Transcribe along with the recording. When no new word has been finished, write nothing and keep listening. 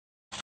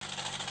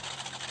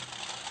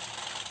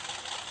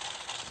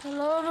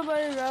Hello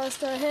everybody,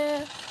 Rasta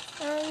here,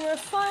 and we're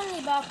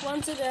finally back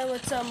once again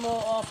with some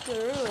more Off the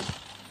Road.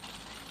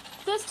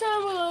 This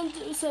time we're going to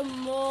do some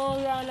more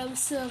random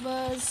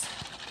servers,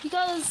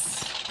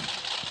 because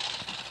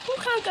who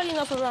can't get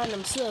enough of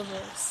random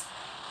servers?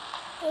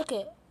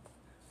 Okay,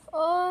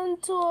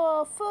 on to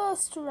our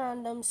first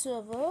random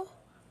server.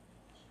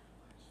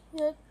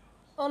 Yep,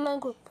 online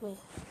quick play.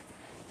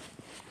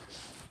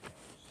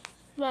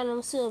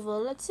 Random server,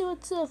 let's see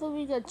what server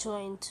we get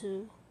joined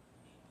to.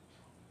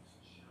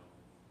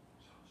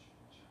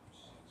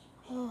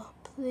 Oh,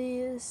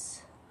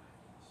 please.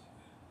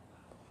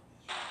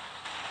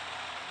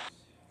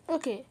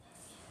 Okay,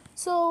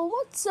 so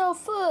what's our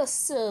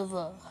first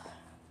server?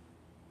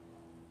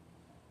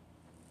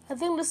 I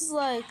think this is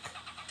like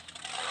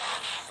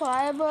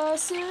Fiber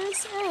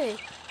Series A.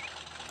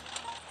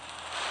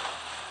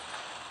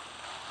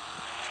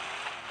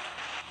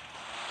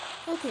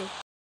 Okay.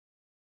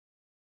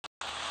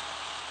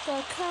 So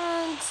I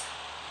can't.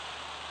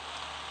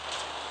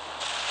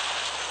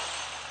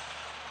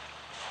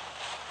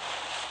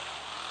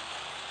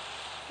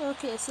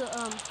 Okay, so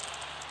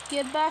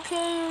get back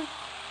here.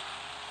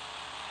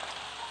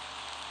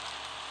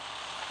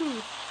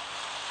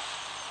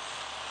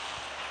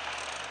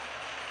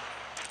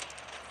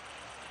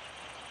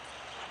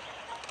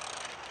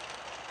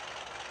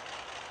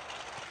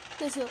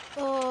 This is,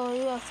 oh,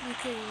 you have to be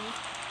kidding me.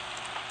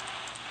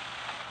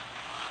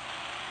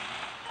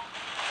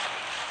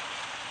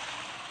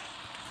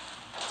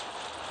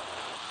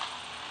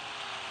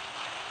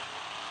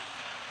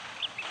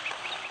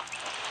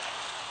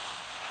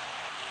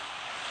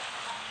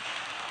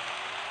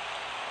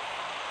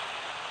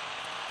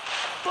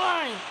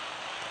 Fine.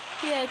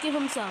 Yeah, give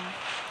him some.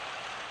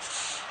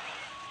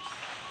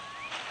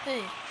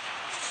 Hey.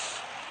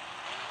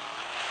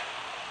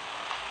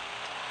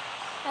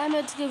 I'm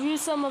here to give you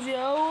some of your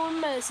own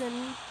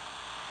medicine.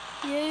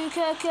 Yeah, you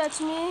can't catch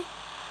me.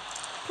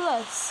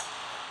 Plus,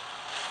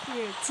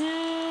 you're too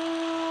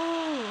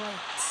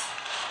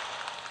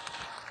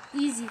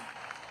late. Easy.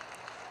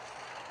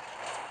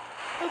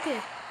 Okay.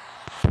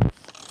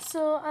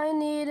 So I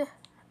need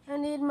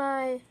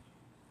my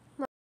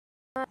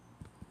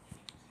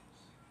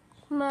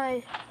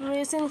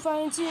racing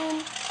fine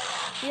tune.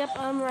 Yep,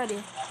 I'm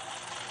ready.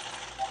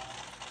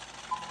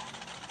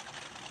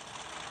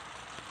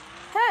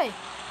 Hey,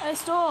 I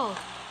stalled.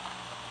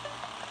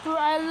 Bro,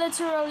 I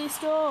literally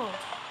stalled.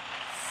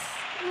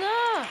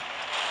 No,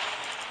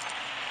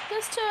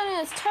 this turning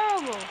is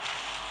terrible.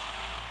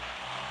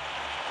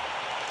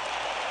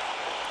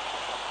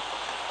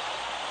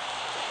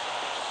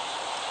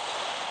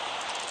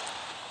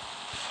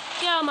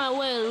 Get out of my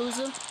way,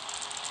 loser.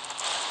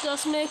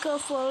 Just make up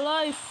for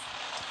life.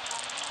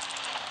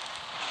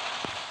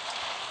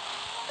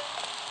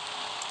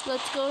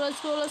 Let's go,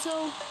 let's go, let's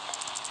go.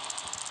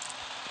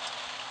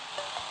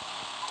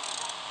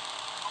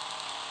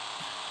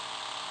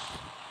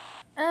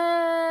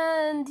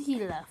 And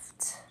he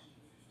left.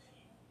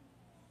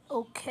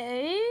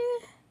 Okay.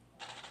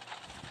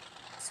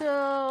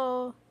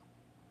 So,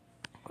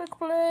 quick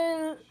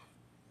play.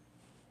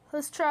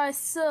 Let's try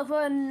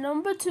server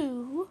number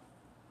 2.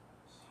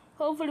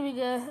 Hopefully we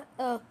get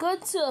a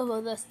good server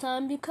this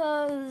time,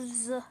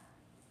 because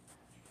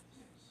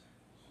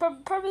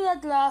probably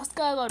that last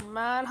guy got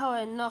mad how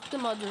I knocked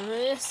him out of the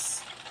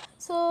race.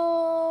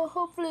 So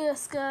hopefully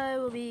this guy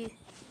will be...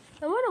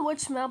 I wonder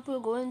which map we're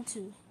going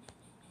to.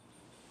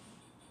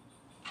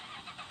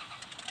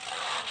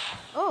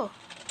 Oh.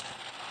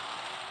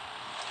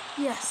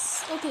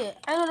 Yes. Okay,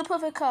 I know the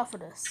perfect car for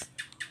this.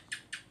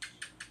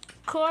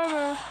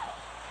 Corner.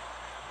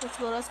 Let's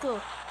go, let's go.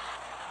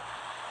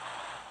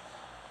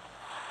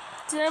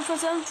 Time for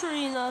some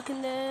tree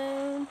knocking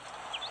down.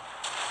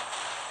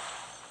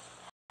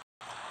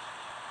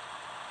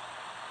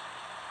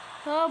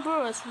 Oh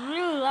bro, it's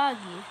really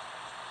laggy.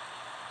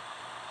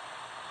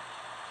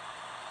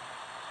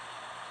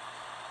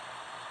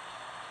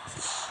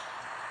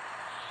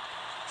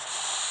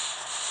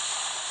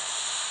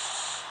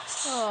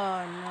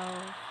 Oh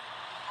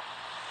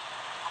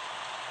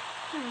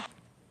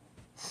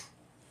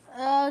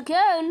no.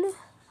 Again.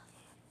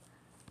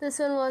 This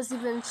one was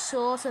even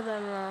shorter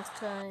than last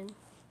time.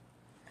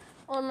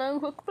 Online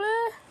quick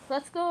play.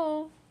 Let's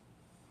go.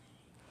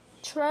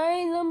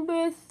 Try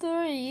number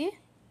 3.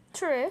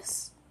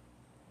 Tris.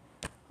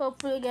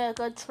 Hopefully get a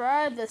good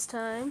try this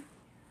time.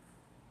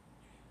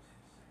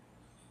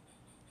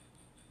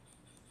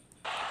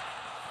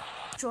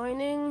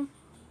 Joining.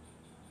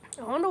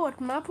 I wonder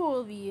what map it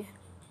will be.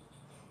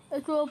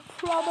 It will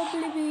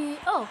probably be...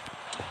 Oh.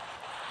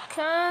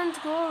 Can't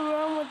go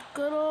wrong with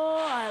good old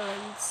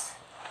islands.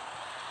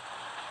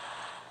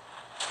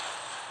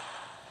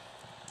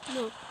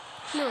 No.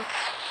 No.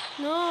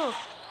 No.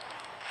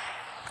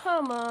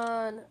 Come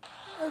on.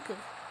 Okay.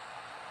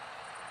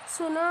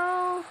 So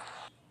now I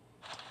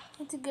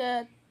need to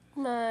get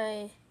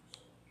my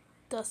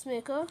dust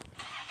maker.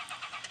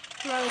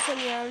 Rifle in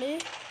the alley.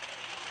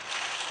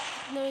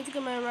 Now I need to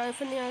get my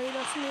rifle in the alley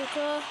dust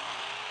maker.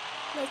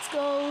 Let's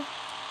go.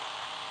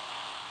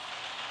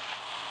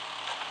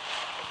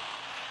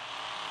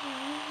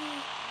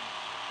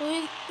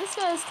 This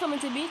guy is coming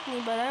to beat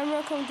me, but I'm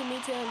not coming to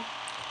meet him.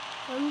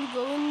 I'm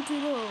going to the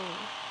hole.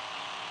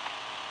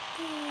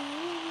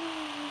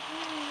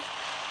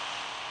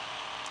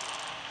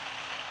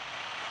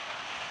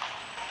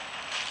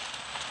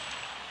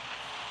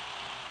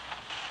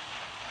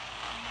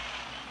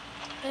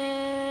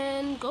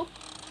 And go.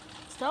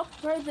 Stop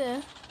right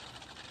there.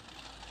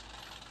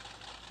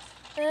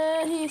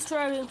 And he's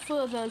driving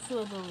further and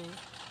further away.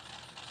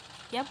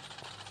 Yep.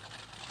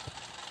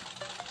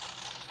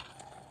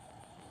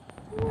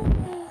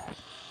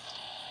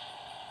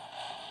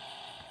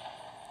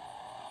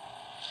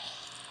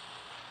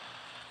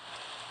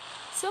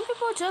 Some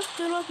people just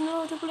do not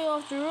know how to play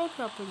off the road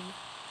properly.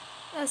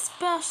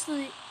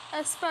 Especially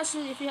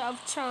if you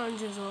have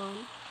challenges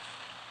on.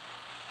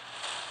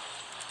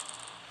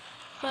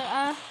 But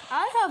I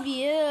have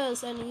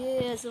years and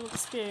years of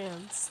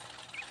experience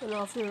in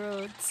off the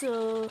road,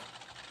 so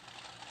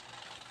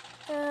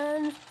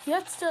and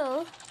yet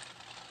still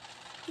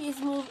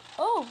he's moved.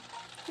 Oh,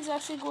 he's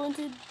actually going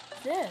to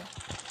there.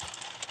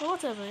 Or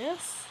whatever,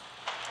 yes.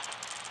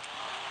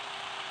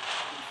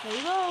 There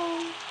you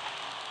go.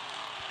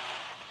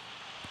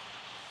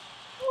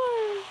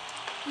 Woo.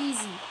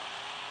 Easy.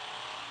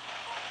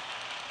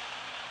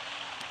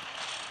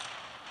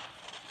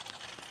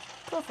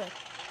 Perfect.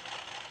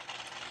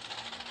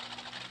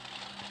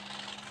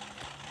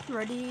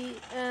 Ready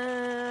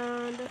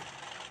and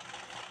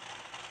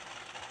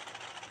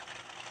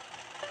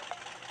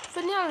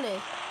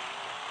finale.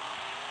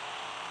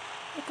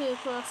 Okay,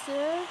 across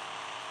there.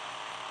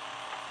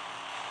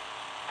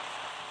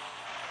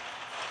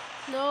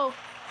 No.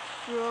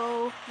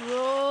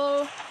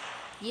 Roll.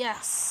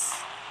 Yes.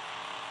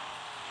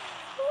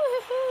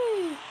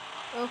 Woohoo!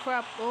 Oh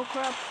crap.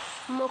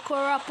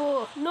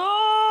 Mokorapo.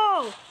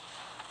 No!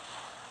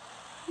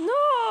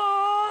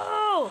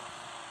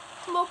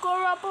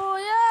 Mokorapo,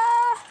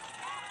 yeah!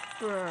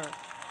 Brr.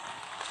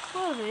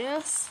 Oh,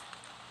 yes.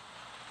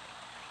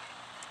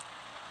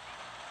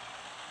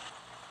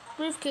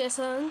 Briefcase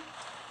on.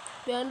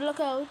 Be on the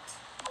lookout.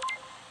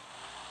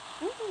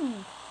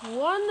 Ooh,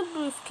 one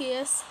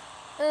briefcase.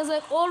 And there's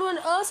like all one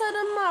outside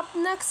the map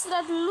next to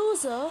that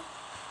loser.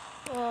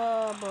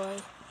 Oh boy.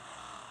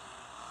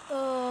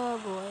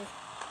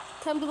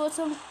 Time to go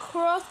some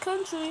cross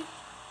country.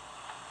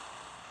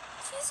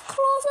 He's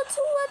closer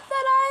to it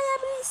than I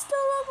am, and he's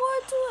still not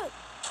going to it.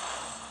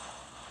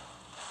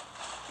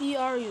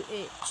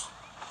 BRUH.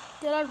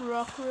 Did that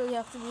rock really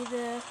have to be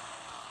there?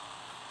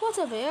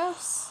 Whatever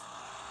else.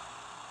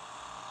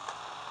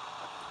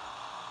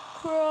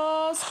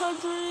 Cross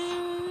country.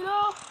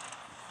 No.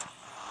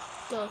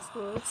 That's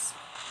gross.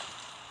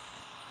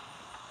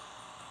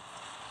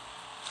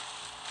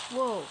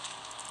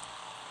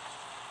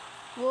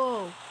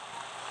 Whoa.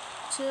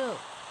 Chill.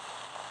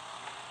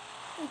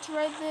 It's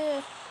right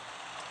there.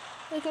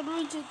 I can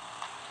reach it.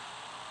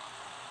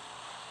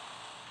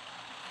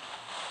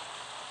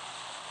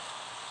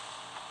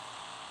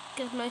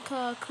 Get my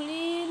car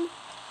clean.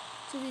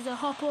 So these are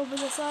hop over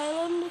this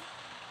island.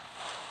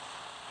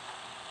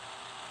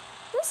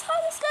 This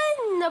how this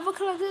guy never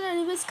collected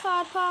any of his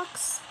card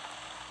packs.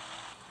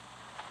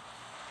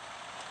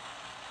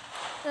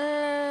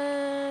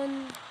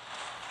 And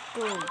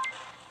boom.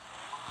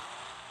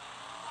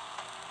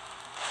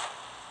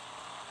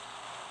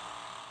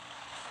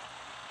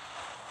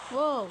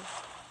 Whoa.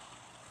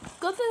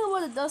 Good thing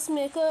about the dust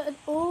maker, it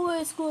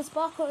always goes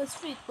back on its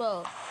feet.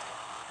 Well,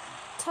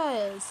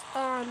 tires,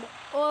 and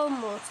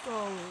almost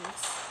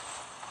always.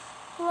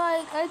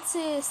 Like, I'd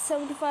say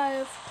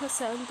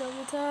 75% of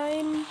the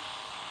time.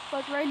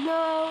 But right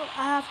now,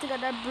 I have to get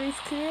that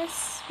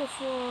briefcase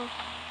before.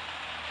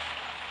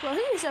 Well,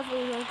 he's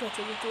definitely not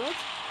getting into it.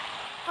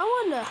 I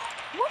wonder,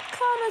 what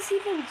car does he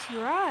even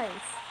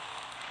drive?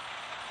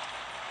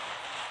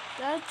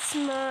 That's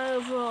my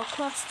overall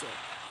question.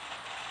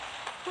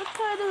 What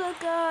car does a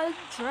guy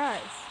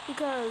drive?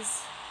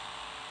 Because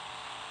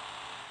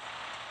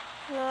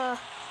I'm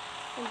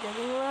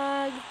getting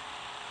lag.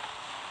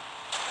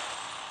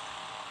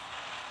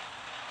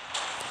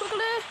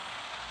 Quickly!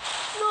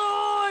 No,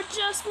 I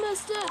just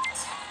missed it.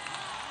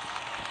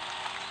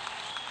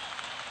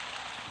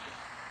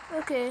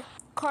 Okay,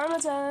 karma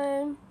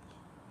time.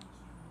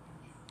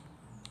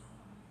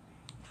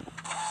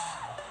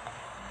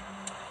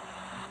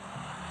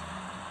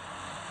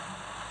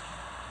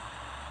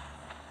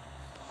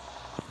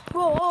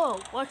 Whoa,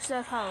 watch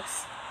that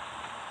house.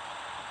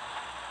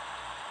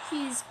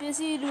 He's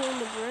busy doing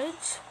the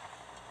bridge.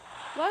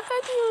 Why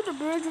can't you do the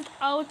bridge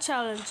without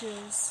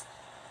challenges?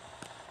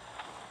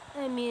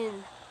 I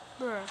mean,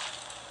 bruh.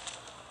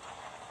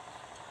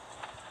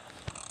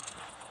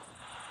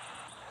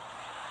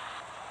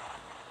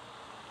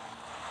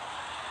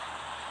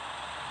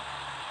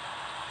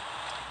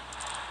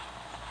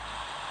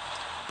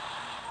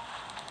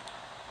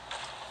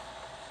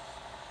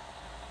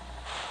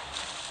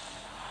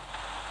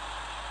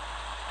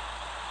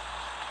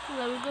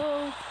 There we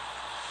go.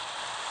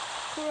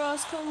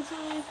 Cross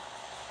country.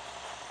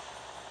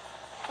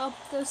 Up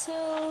this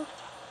hill.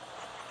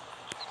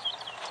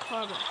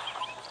 Carbon.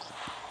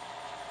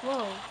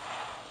 Whoa.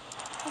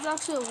 There's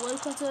actually a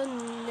woodcutter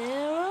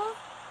nearer.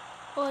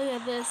 Oh yeah,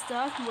 there's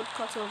that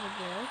woodcutter over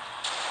there.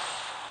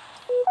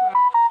 Crap.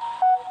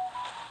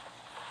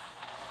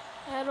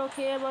 I don't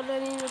care about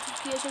any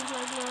notifications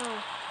right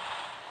now.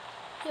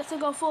 You have to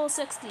go full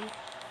 60.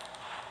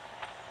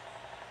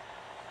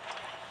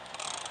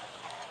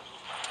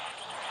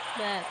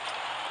 Bad.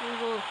 Here we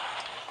go.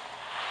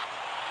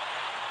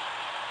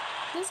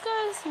 This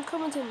guy's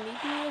coming to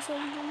meet me or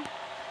something.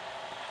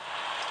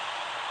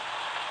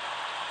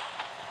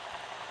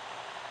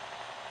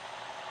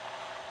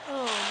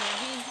 Oh no,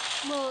 he's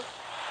well.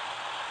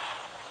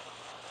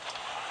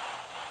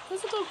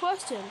 That's a good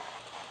question.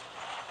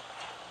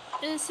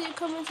 Is he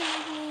coming to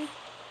meet me?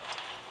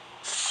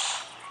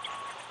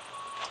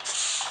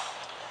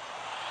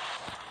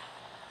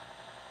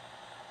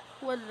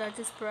 What did I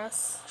just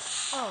press?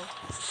 Oh.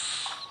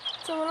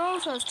 Someone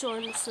else has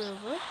joined the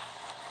server.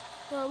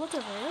 Well,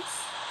 whatever it is.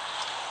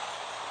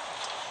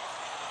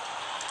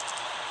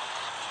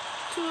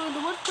 To the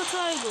woodcutter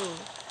I go.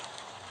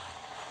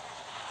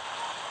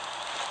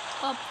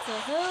 Up the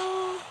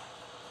hill.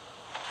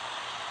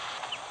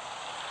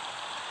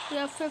 We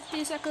have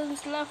 50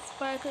 seconds left,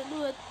 but I can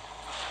do it.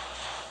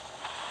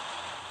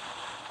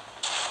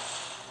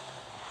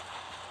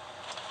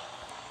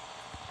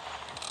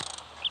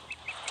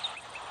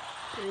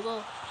 Here we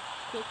go.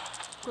 Quick,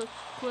 quick,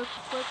 quick,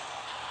 quick.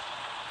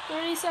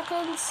 30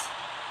 seconds.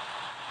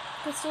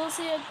 I can still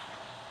see it.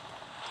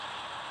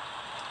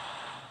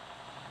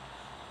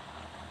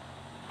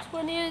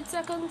 28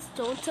 seconds.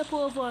 Don't tip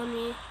over on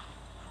me.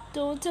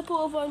 Don't tip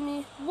over on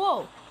me.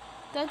 Whoa!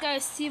 That guy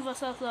Steve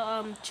us as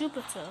the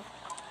Jupiter.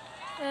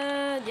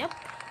 And yep.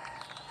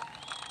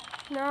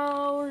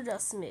 Now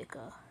just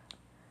Maker.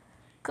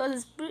 Cause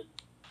his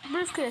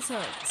briefcase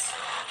hurts.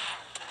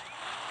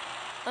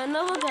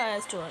 Another guy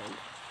has joined.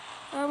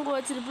 I'm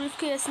going to the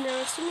briefcase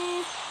nearest to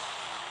me.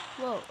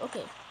 Whoa,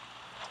 okay.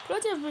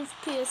 Plenty of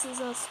briefcases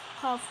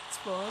have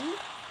spawned.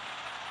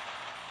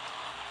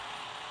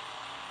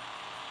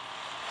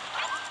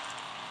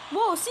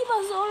 Whoa, Steve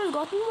has already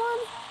gotten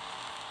one?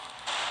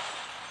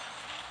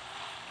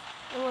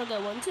 I want to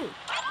get one too.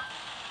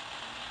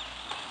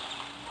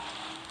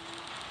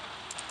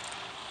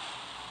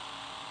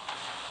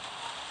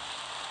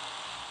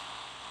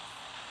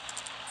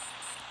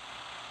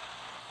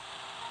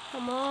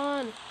 Come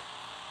on.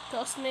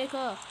 Dust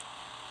Maker.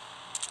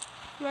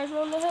 Right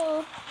around the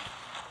hill.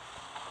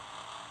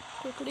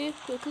 Quickly,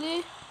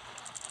 quickly.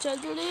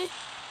 Gently.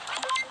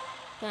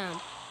 Bam.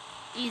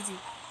 Easy.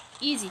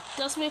 Easy.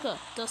 Dust Maker.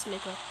 Dust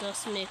Maker.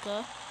 Dust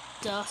Maker.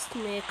 Dust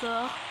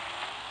Maker.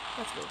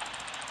 Let's go.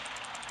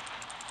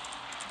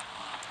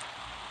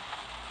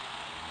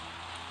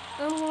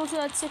 I'm going to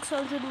that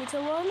 600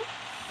 meter one.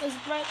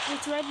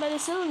 It's right by the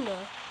cylinder.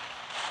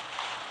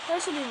 I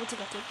should be able to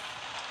get it.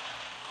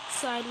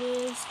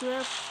 Sideways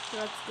drift.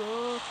 Let's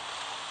go.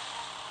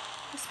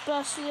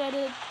 Especially at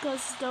it because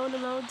it's down the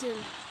mountain.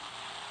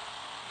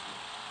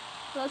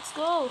 Let's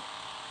go.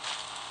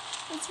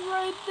 It's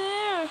right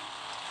there.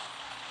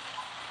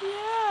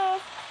 Yeah.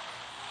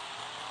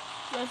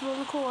 Right around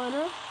the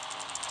corner.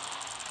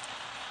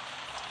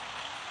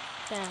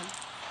 Bam.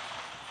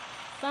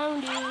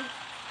 Found you.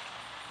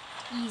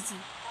 Easy.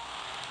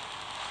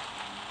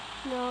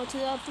 Now to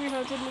that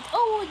 300 meter.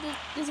 Oh,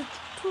 there's a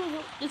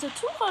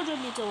 200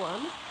 meter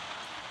one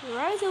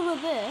right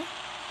over there.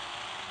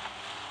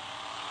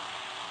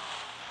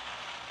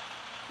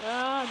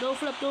 Ah, don't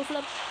flip, don't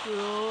flip.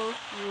 Roll,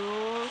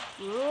 roll,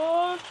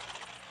 roll.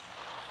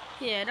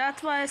 Yeah,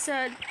 that's why I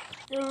said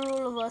the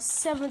rule was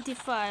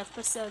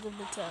 75% of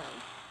the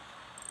time.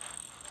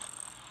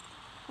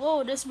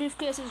 Whoa, this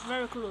briefcase is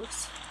very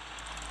close.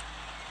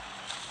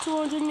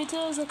 200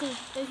 meters, I could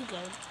get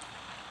it.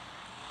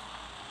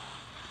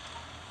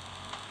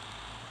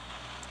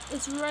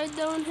 It's right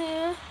down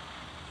here.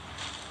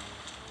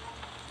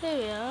 Here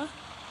we are.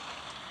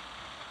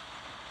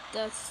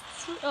 That's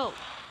true. Oh.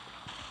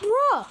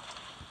 Bruh!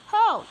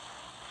 How?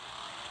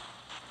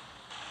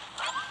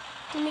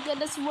 Let me get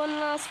this one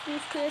last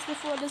briefcase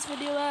before this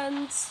video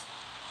ends.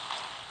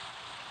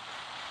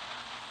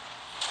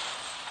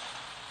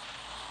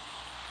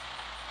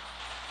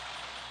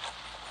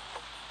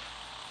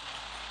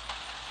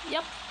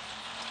 Yep.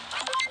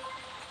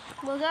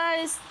 Well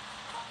guys,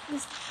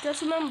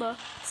 just remember,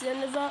 it's the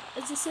end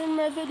of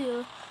my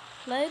video.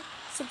 Like,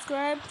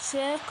 subscribe,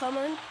 share,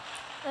 comment,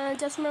 and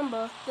just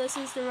remember, this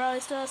is the Rally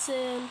Star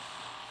saying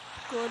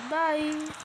goodbye.